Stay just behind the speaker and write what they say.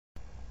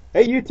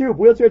Hey YouTube,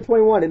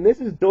 Wheelchair21, and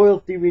this is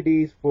Doyle's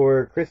DVDs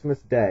for Christmas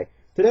Day.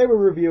 Today we're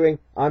reviewing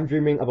I'm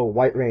Dreaming of a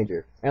White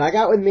Ranger, and I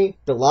got with me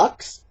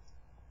Deluxe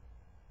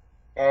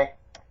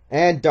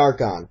and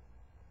Darkon,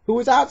 who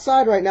is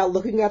outside right now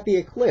looking at the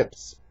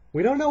eclipse.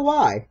 We don't know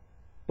why,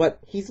 but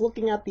he's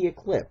looking at the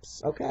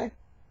eclipse, okay?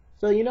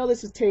 So you know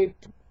this is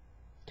taped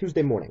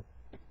Tuesday morning.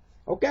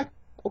 Okay?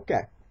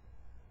 Okay.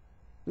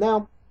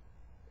 Now,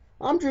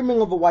 I'm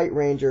Dreaming of a White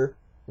Ranger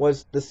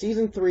was the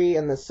season 3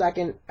 and the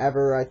second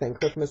ever, I think,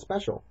 Christmas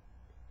special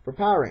for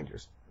Power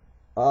Rangers.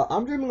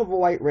 I'm Dreaming of a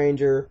White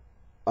Ranger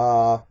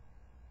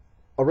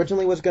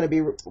originally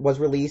was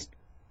released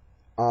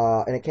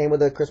and it came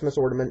with a Christmas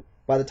ornament.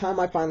 By the time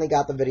I finally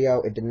got the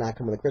video, it did not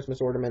come with a Christmas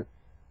ornament,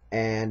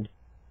 and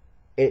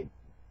it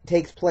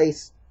takes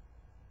place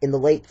in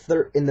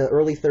the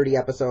early 30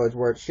 episodes,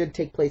 where it should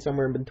take place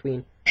somewhere in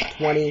between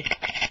 20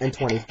 and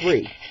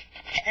 23.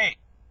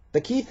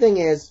 The key thing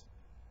is,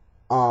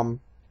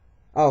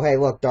 oh, hey,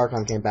 look,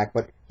 Darkon came back,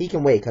 but he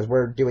can wait, because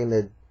we're doing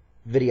the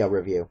video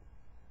review.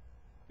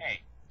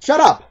 Hey.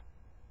 Shut up!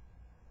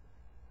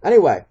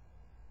 Anyway,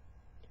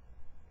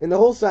 in the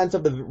whole sense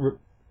of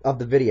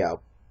the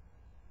video,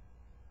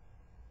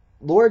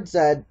 Lord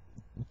Zedd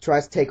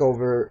tries to take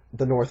over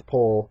the North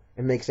Pole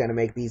and makes Santa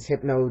make these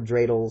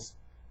hypno-dreidels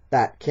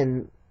that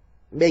can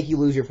make you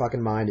lose your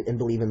fucking mind and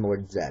believe in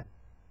Lord Zedd.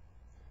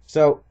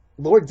 So,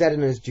 Lord Zedd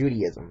and his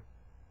Judaism,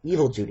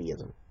 evil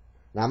Judaism.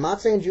 Now, I'm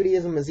not saying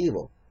Judaism is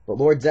evil, but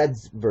Lord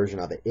Zedd's version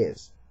of it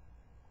is.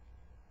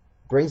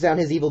 Brings down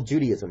his evil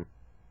Judaism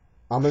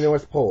on the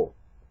North Pole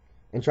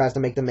and tries to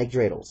make them make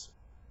dreidels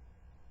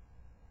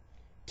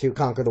to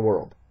conquer the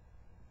world.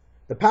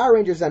 The Power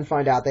Rangers then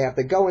find out they have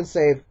to go and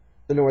save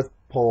the North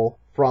Pole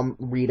from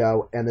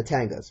Rito and the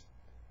Tangas.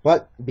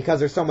 But because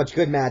there's so much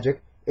good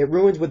magic, it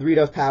ruins with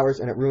Rito's powers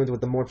and it ruins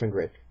with the Morphin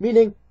Grid,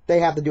 meaning they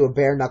have to do a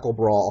bare-knuckle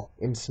brawl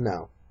in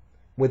snow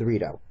with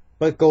Rito.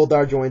 But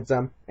Goldar joins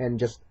them and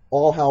just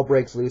all hell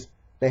breaks loose.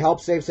 They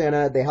help save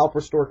Santa, they help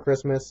restore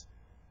Christmas,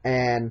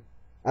 and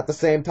at the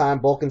same time,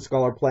 Bulk and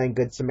Skull are playing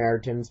Good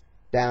Samaritans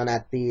down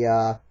at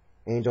the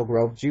Angel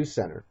Grove Juice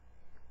Center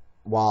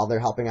while they're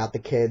helping out the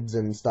kids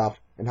and stuff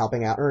and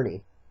helping out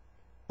Ernie.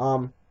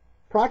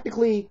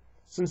 Practically,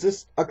 since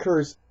this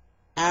occurs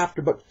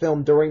after but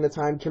filmed during the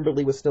time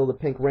Kimberly was still the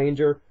Pink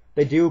Ranger,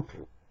 they do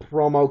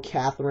promo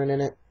Catherine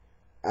in it,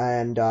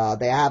 and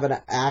they have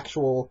an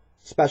actual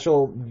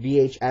special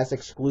VHS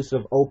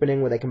exclusive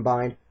opening where they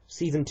combine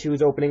Season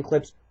 2's opening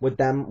clips with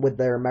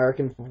their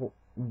American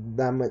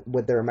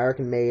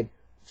made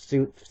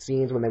suit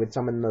scenes when they would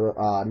summon the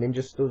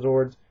Ninja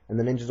Zords and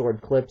the Ninja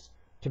Zord clips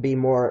to be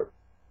more,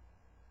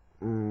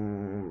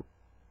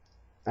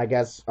 I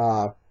guess,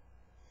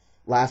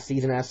 last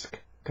season-esque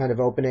kind of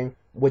opening,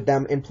 with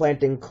them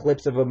implanting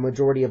clips of a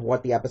majority of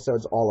what the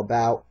episode's all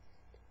about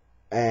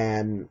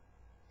and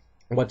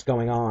what's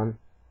going on,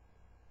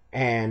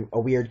 and a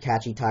weird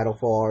catchy title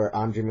for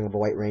I'm Dreaming of a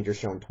White Ranger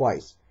shown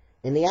twice.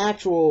 In the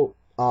actual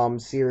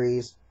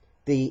series,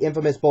 the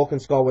infamous Bulk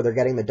and Skull where they're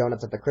getting the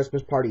donuts at the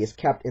Christmas party is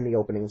kept in the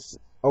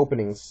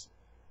openings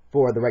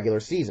for the regular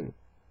season.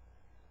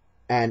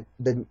 And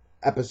the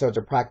episodes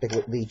are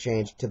practically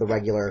changed to the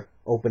regular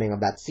opening of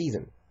that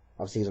season,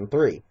 of Season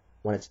 3,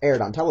 when it's aired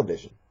on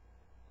television.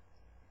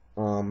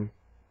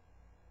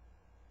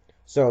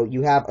 So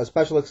you have a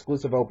special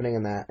exclusive opening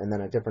in that, and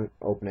then a different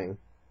opening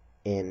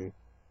in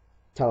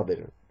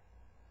television.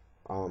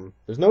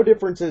 There's no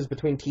differences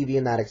between TV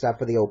and that except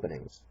for the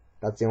openings.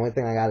 That's the only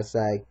thing I gotta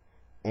say.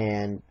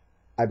 And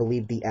I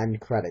believe the end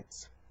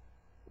credits,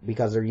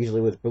 because they're usually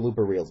with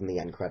blooper reels in the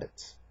end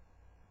credits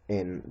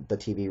in the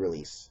TV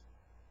release.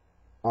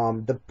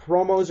 The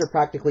promos are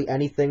practically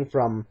anything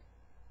from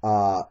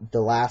the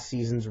last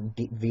season's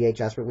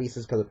VHS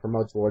releases, because it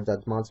promotes Lord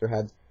Zedd's Monster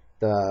Heads,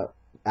 the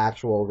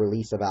actual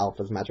release of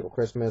Alpha's Magical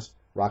Christmas,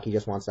 Rocky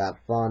Just Wants to Have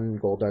Fun,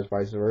 Goldar's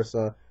Vice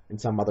Versa, and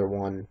some other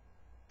one,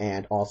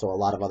 and also a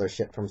lot of other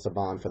shit from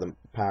Saban for the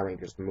Power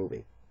Rangers the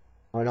movie.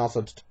 And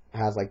also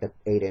has like the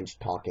 8-inch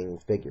talking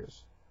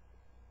figures.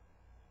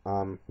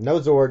 No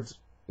Zords,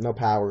 no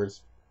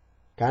powers.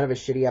 Kind of a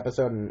shitty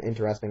episode and an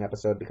interesting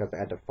episode because they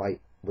had to fight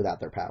without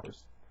their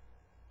powers.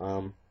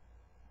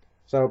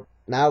 So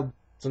now,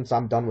 since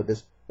I'm done with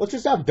this, let's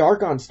just have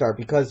Darkon start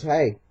because,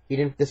 hey, he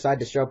didn't decide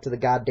to show up to the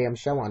goddamn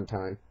show on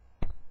time.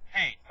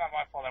 Hey, it's not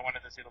my fault I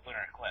wanted to see the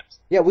lunar eclipse.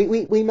 Yeah,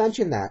 we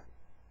mentioned that.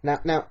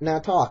 Now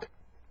talk.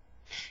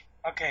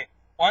 Okay,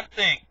 one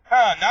thing.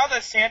 Now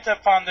that Santa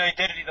found the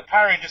identity of the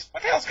Power Rangers,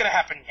 what the hell's gonna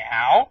happen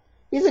now?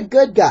 He's a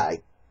good guy.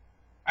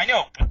 I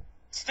know, but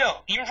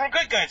still, even from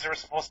good guys, they were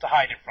supposed to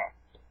hide it from.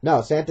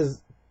 No,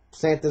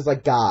 Santa's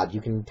like God.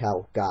 You can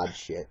tell God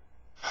shit.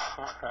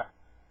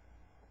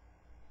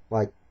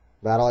 Like,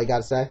 that all you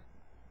gotta say?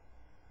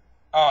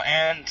 Oh,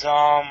 and,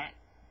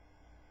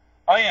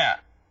 oh yeah.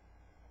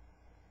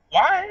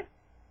 Why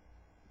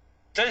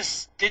did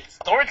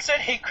Lord Zedd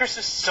hate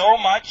Christmas so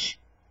much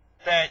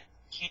that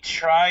he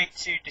tried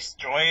to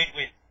destroy it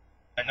with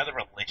another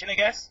religion, I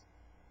guess?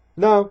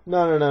 No.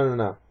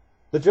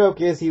 The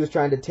joke is he was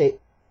trying to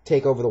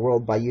take over the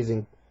world by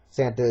using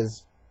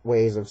Santa's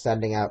ways of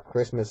sending out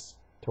Christmas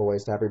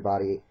toys to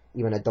everybody,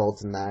 even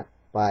adults in that,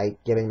 by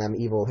giving them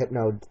evil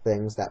hypno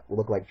things that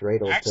look like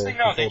dreidels. Actually,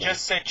 no, they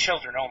just said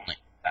children only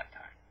that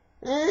time.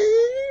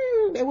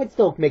 It would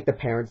still make the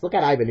parents. Look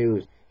at Ivan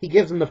Ooze. He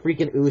gives them the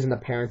freaking ooze and the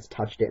parents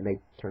touched it and they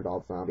turned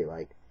all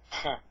zombie-like.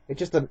 Huh. It's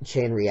just a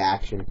chain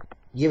reaction.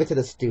 You give it to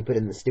the stupid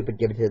and the stupid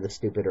give it to the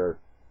stupider.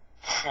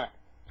 Huh.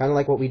 Kind of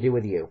like what we do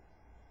with you.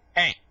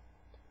 Hey.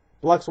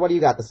 Deluxe, what do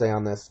you got to say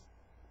on this?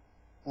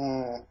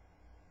 Wasn't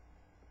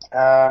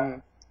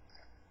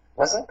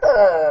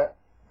the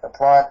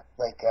plot,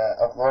 like,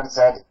 of Lord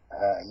Zedd,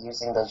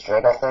 using those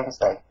dreidel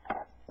things, like,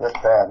 with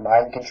the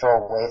mind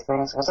control wave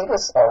things, wasn't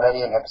this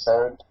already an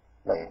episode,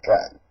 like,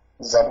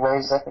 Zedd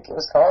Waves, I think it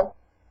was called?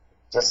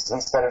 Just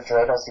instead of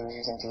dreidels, he was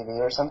using TV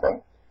or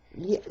something?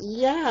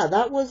 Yeah,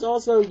 that was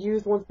also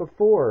used once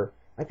before.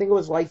 I think it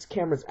was Lights,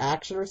 Cameras,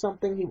 Action or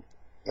something.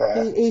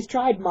 He's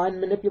tried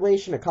mind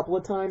manipulation a couple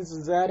of times,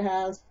 Zedd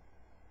has.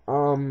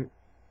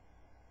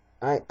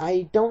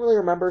 I don't really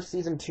remember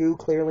Season 2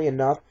 clearly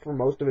enough for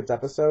most of its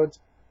episodes,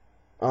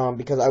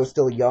 because I was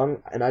still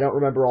young, and I don't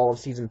remember all of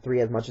Season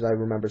 3 as much as I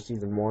remember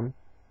Season 1.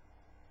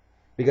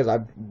 Because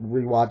I've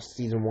rewatched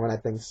Season 1, I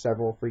think,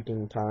 several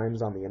freaking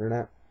times on the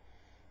internet.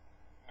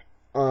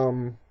 I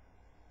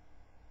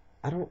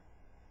don't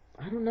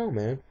know,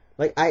 man.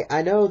 Like,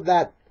 I know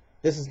that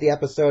this is the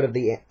episode of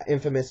the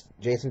infamous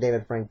Jason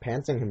David Frank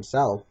pantsing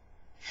himself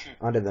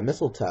under the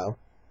mistletoe.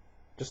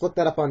 Just look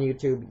that up on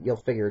YouTube, you'll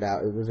figure it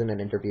out. It was in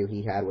an interview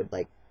he had with,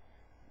 like,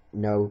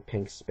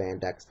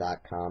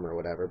 NoPinkSpandex.com or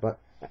whatever, but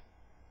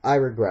I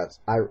regress.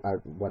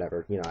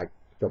 Whatever, I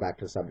go back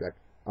to the subject.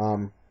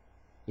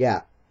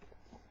 Yeah.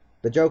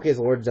 The joke is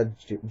Lord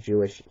Zedd's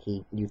Jewish,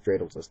 he used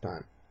dreidels this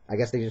time. I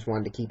guess they just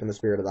wanted to keep in the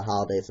spirit of the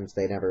holiday since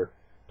they never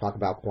talk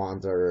about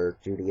Kwanzaa or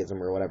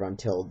Judaism or whatever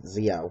until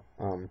Zio.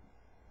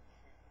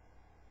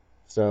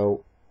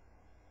 So,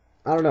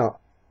 I don't know.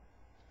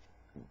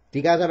 Do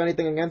you guys have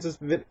anything against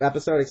this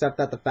episode except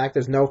that the fact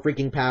there's no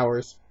freaking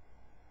powers?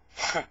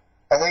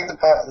 I think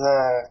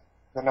the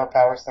no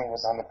powers thing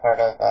was on the part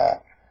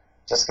of,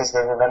 just because they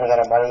were running out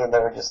of money and they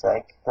were just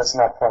like, let's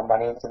not pour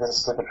money into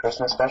this stupid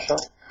Christmas special.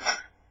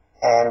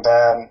 And,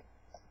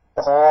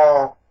 the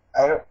whole,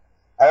 I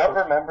don't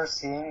remember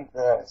seeing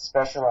the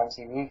special on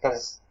TV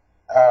because,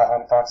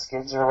 on Fox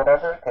Kids or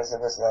whatever, because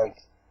it was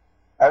like,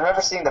 I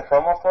remember seeing the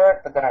promo for it,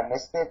 but then I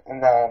missed it,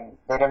 and then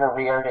they never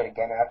re-aired it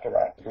again after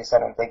that. At least I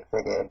don't think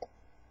they did.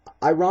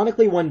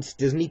 Ironically, once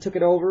Disney took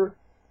it over,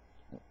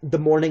 the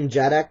Morning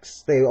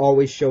Jetix, they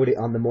always showed it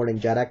on the Morning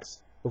Jetix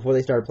before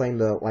they started playing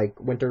the, like,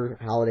 winter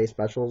holiday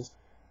specials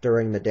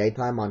during the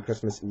daytime on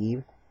Christmas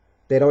Eve.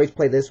 They'd always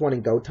play this one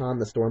and Gotan,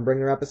 the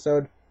Stormbringer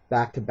episode,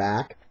 back to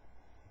back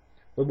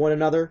with one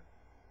another.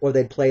 Or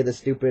they'd play the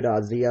stupid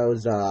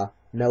Zio's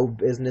No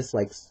Business,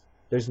 like,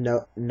 there's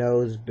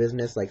no's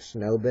business, like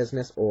snow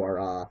business,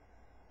 or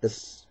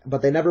this,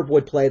 but they never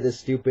would play this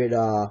stupid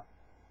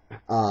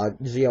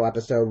Zio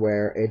episode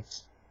where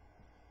it's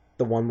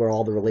the one where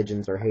all the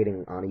religions are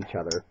hating on each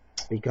other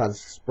because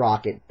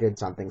Sprocket did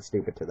something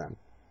stupid to them.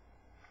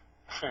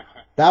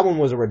 That one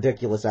was a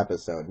ridiculous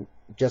episode.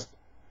 Just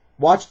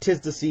watch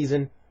 'Tis the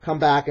Season, come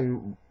back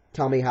and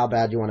tell me how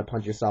bad you want to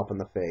punch yourself in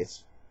the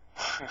face.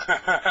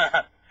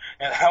 Yeah,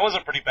 that was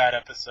a pretty bad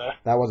episode.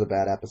 That was a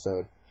bad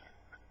episode.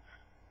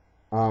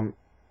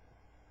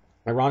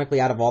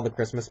 Ironically, out of all the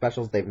Christmas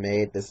specials they've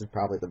made, this is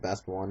probably the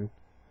best one.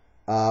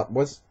 There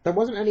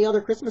wasn't any other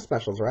Christmas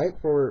specials, right,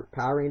 for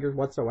Power Rangers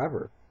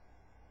whatsoever,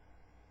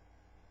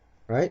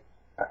 right?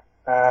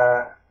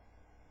 I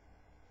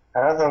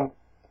don't think,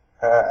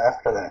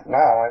 after that, no,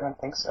 I don't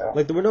think so.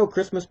 Like, there were no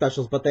Christmas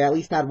specials, but they at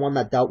least had one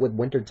that dealt with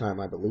wintertime,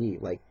 I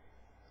believe. Like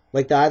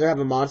they either have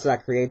a monster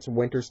that creates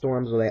winter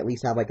storms, or they at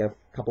least have, like, a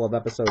couple of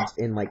episodes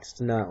in, like,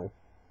 snow.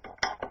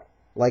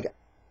 Like,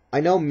 I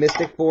know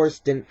Mystic Force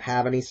didn't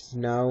have any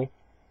snow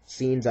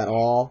scenes at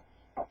all.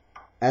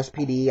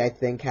 SPD, I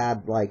think,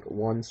 had, like,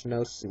 one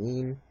snow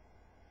scene.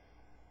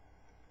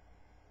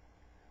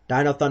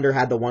 Dino Thunder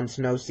had the one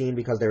snow scene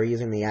because they were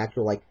using the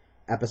actual, like,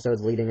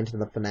 episodes leading into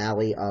the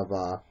finale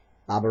of,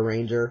 Abba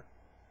Ranger.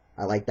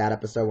 I like that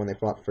episode when they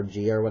fought for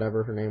Gia or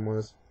whatever her name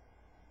was.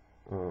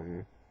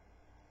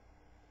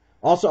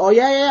 Also, oh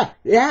yeah,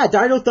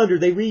 Dino Thunder,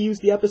 they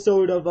reused the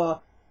episode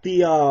of,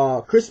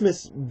 the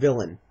Christmas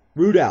villain,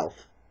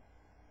 Rudolph.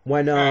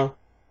 When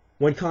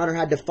Connor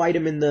had to fight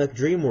him in the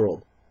dream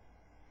world.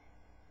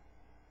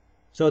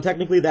 So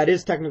technically, that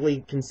is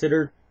technically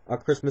considered a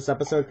Christmas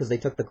episode, because they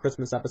took the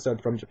Christmas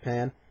episode from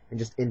Japan and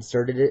just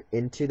inserted it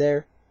into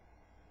there.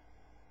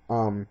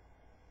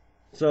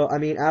 So, I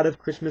mean, out of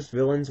Christmas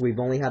villains, we've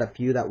only had a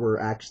few that were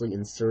actually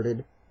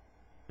inserted,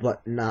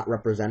 but not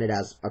represented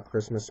as a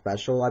Christmas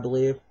special, I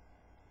believe.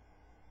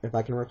 If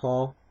I can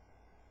recall.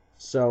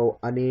 So,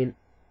 I mean,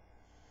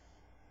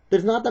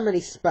 there's not that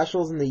many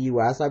specials in the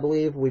US, I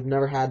believe. We've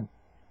never had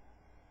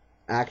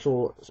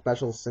actual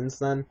specials since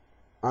then.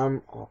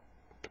 I'm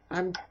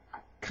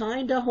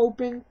kinda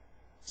hoping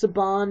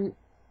Saban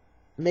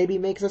maybe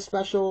makes a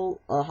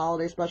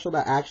holiday special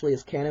that actually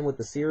is canon with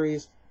the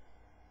series.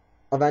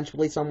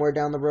 eventually somewhere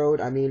down the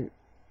road. I mean,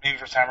 maybe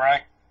for Samurai.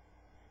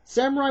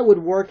 Samurai would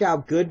work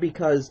out good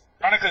because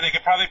Ironically, they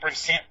could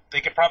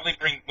probably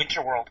bring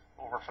Winter World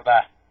over for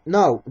that.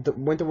 no, the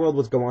Winter World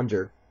was Go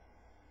Under.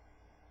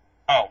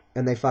 Oh.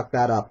 And they fucked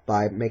that up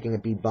by making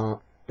it be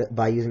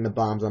by using the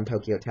bombs on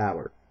Tokyo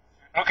Tower.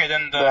 Okay,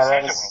 then the Yeah,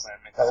 Santa that World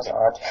then makes was sense.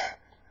 odd.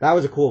 That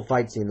was a cool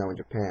fight scene though in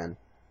Japan.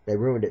 They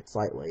ruined it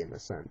slightly in a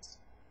sense.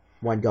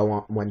 When Go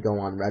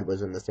On Red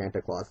was in the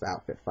Santa Claus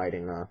outfit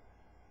fighting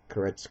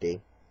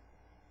Kuritsky.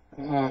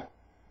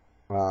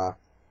 Mm-hmm.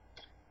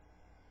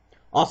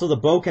 Also, the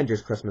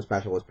Bowkender's Christmas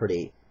special was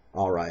pretty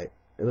alright.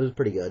 It was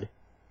pretty good.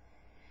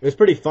 It was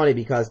pretty funny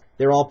because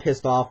they were all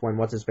pissed off when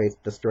What's-His-Face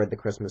destroyed the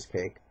Christmas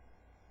cake.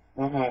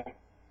 Mm-hmm.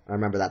 I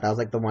remember that. That was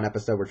like the one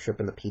episode where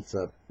tripping the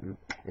pizza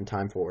in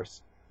Time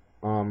Force.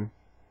 There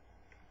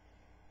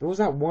was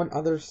that one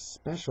other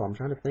special. I'm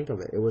trying to think of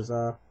it. It was,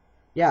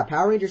 yeah,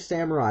 Power Rangers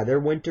Samurai. Their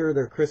winter,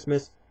 their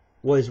Christmas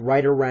was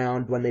right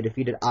around when they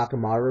defeated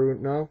Akamaru,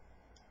 no?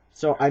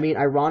 So, I mean,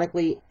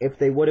 ironically, if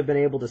they would have been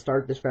able to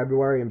start this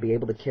February and be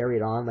able to carry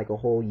it on like a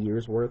whole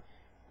year's worth,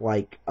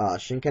 like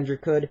Shinkenger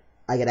could,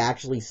 I could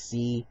actually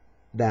see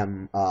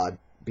them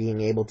being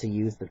able to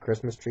use the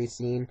Christmas tree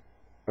scene,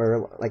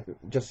 or like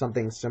just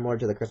something similar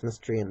to the Christmas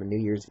tree in the New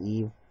Year's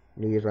Eve,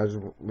 New Year's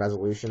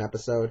resolution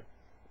episode.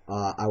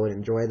 I would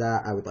enjoy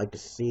that. I would like to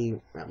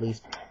see at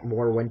least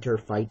more winter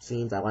fight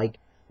scenes. I like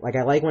when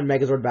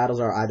Megazord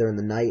battles are either in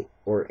the night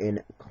or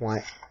in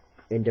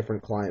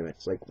different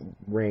climates, like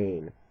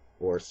rain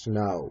or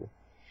snow.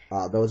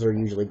 Those are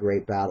usually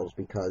great battles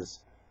because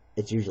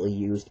it's usually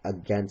used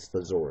against the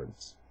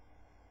Zords.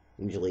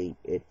 Usually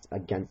it's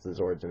against the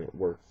Zords and it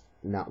works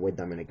not with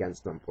them and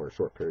against them for a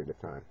short period of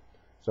time.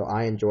 So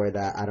I enjoy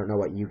that. I don't know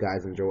what you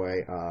guys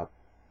enjoy.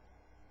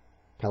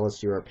 Tell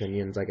us your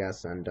opinions, I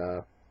guess, and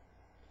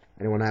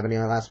anyone have any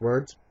last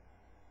words?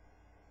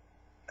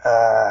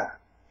 Happy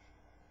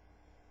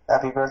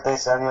birthday,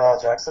 Samuel L.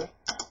 Jackson.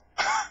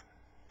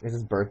 Is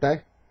his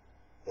birthday?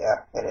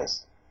 Yeah, it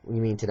is.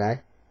 You mean today?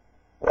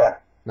 Yeah.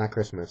 Not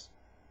Christmas.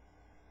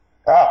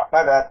 Oh,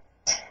 my bad.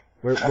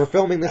 We're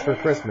filming this for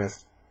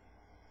Christmas.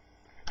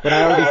 But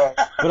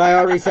I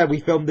already said we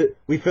filmed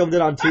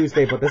it on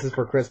Tuesday, but this is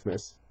for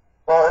Christmas.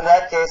 Well, in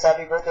that case,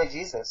 happy birthday,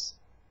 Jesus.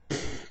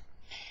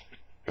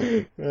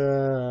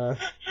 Now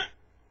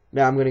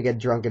I'm gonna get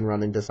drunk and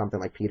run into something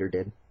like Peter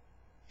did.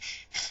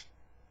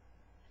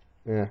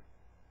 Yeah.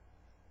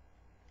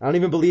 I don't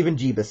even believe in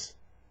Jeebus.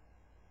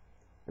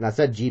 And I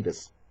said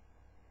Jeebus.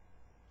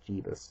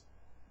 Jeebus.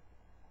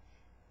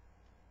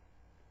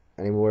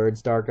 Any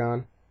words,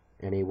 Darkon?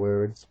 Any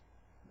words?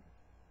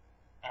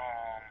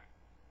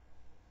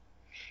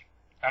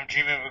 I'm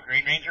dreaming of a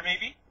Green Ranger,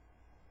 maybe?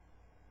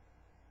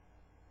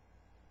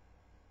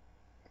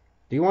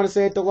 Do you want to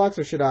say it, Deluxe,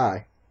 or should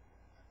I?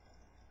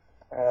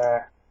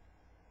 I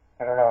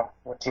don't know.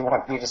 What do you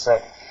want me to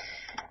say?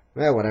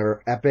 Eh,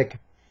 whatever. Epic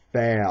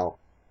fail.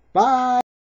 Bye!